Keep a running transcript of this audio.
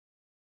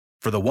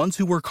For the ones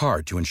who work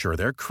hard to ensure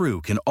their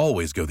crew can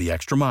always go the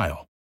extra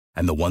mile,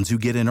 and the ones who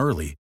get in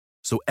early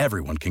so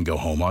everyone can go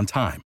home on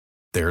time,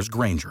 there's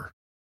Grainger,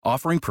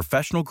 offering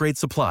professional-grade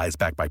supplies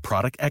backed by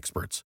product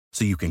experts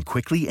so you can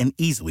quickly and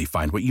easily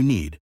find what you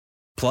need.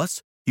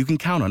 Plus, you can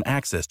count on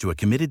access to a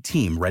committed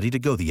team ready to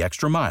go the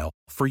extra mile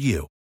for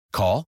you.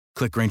 Call,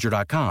 click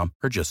Grainger.com,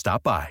 or just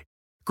stop by.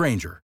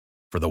 Grainger,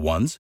 for the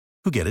ones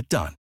who get it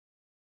done.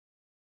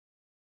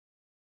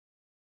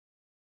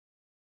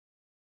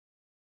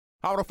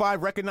 Out of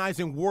 5,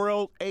 recognizing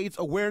World AIDS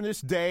Awareness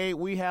Day.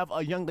 We have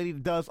a young lady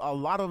that does a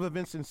lot of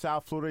events in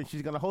South Florida, and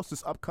she's going to host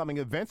this upcoming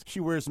event.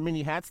 She wears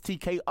many hats.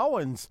 TK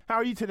Owens, how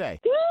are you today?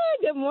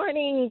 Good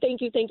morning.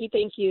 Thank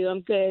you.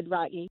 I'm good,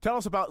 Rodney. Tell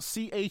us about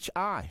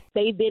CHI.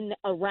 They've been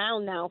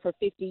around now for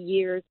 50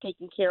 years,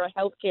 taking care of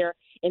healthcare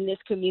in this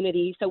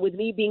community. So with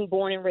me being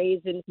born and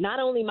raised in not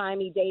only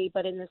Miami-Dade,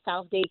 but in the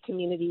South Dade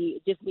community,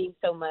 it just means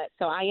so much.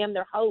 So I am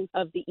the host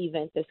of the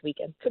event this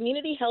weekend.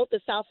 Community Health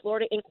of South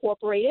Florida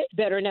Incorporated,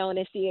 better known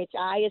as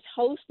CHI, is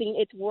hosting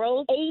its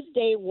World AIDS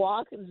Day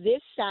Walk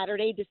this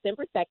Saturday,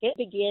 December 2nd.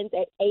 Begins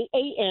at 8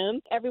 a.m.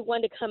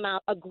 Everyone to come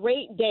out. A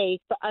great day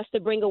for us to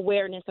bring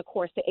awareness, of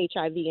course, to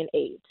HIV and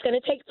AIDS. It's going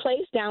to take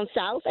place down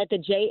south at the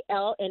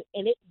JL and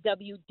Enid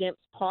W. Demps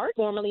Park,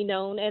 formerly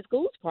known as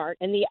Goulds Park.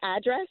 And the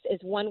address is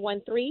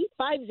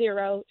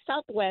 11350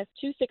 Southwest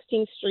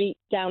 216th Street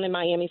down in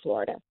Miami,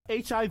 Florida.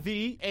 HIV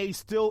is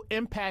still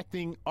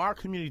impacting our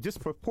community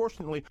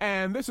disproportionately,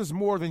 and this is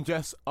more than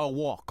just a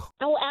walk.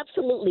 Oh,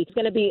 absolutely. It's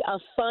going to be a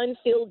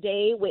fun-filled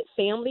day with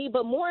family,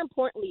 but more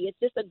importantly, it's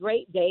just a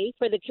great day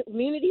for the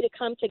community to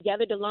come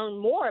together to learn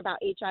more about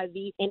HIV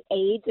and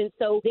AIDS. And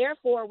so,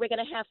 therefore, we're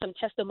going to have some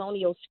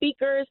testimonial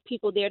speakers,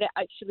 people there to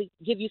actually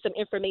give you some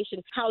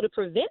information how to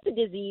prevent the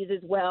disease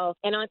as well.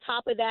 And on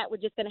top of that, we're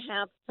just going to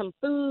have some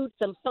food,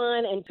 some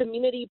fun, and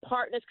community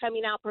partners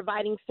coming out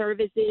providing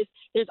services.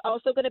 There's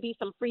also going to be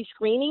some free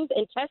screenings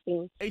and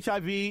testing.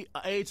 HIV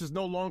AIDS is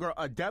no longer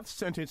a death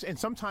sentence, and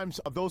sometimes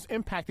of those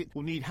impacted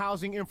will need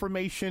housing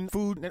information,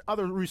 food, and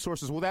other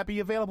resources. Will that be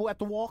available at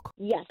the walk?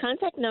 Yes.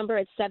 Contact number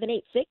is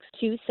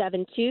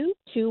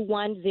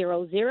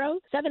 786-272-2100,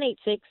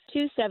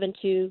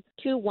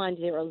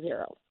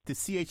 786-272-2100. The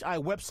CHI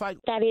website?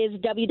 That is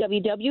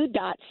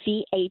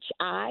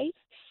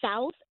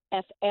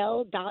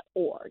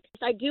www.chisouthfl.org.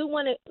 I do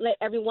want to let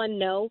everyone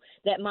know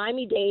that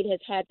Miami-Dade has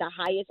had the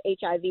highest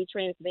HIV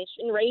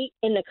transmission rate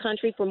in the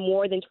country for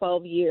more than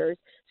 12 years.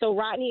 So,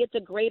 Rodney, it's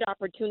a great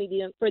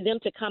opportunity for them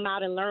to come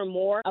out and learn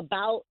more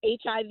about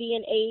HIV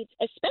and AIDS,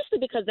 especially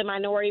because the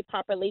minority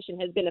population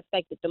has been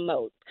affected the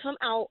most. Come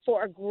out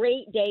for a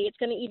great day. It's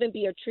going to even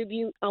be a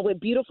tribute with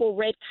beautiful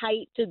red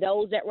kite to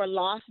those that were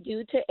lost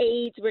due to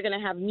AIDS. We're going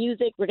to have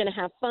music. We're going to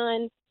have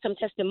fun, some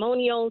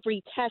testimonials,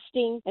 free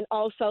testing, and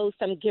also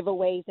some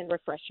giveaways and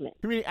refreshments.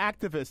 Community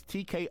activist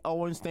TK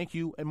Owens, thank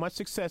you, and much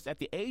success at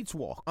the AIDS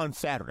Walk on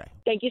Saturday.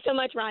 Thank you so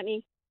much,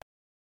 Rodney.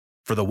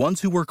 For the ones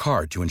who work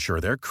hard to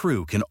ensure their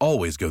crew can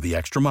always go the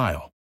extra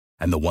mile,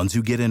 and the ones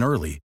who get in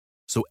early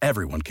so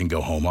everyone can go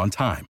home on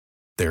time,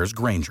 there's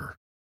Grainger,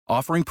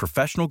 offering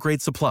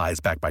professional-grade supplies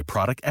backed by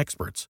product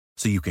experts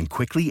so you can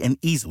quickly and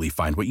easily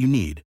find what you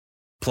need.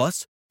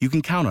 Plus, you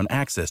can count on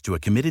access to a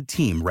committed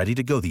team ready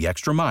to go the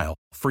extra mile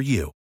for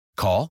you.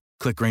 Call,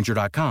 click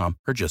Grainger.com,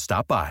 or just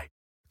stop by.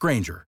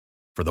 Grainger,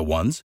 for the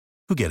ones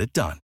who get it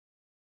done.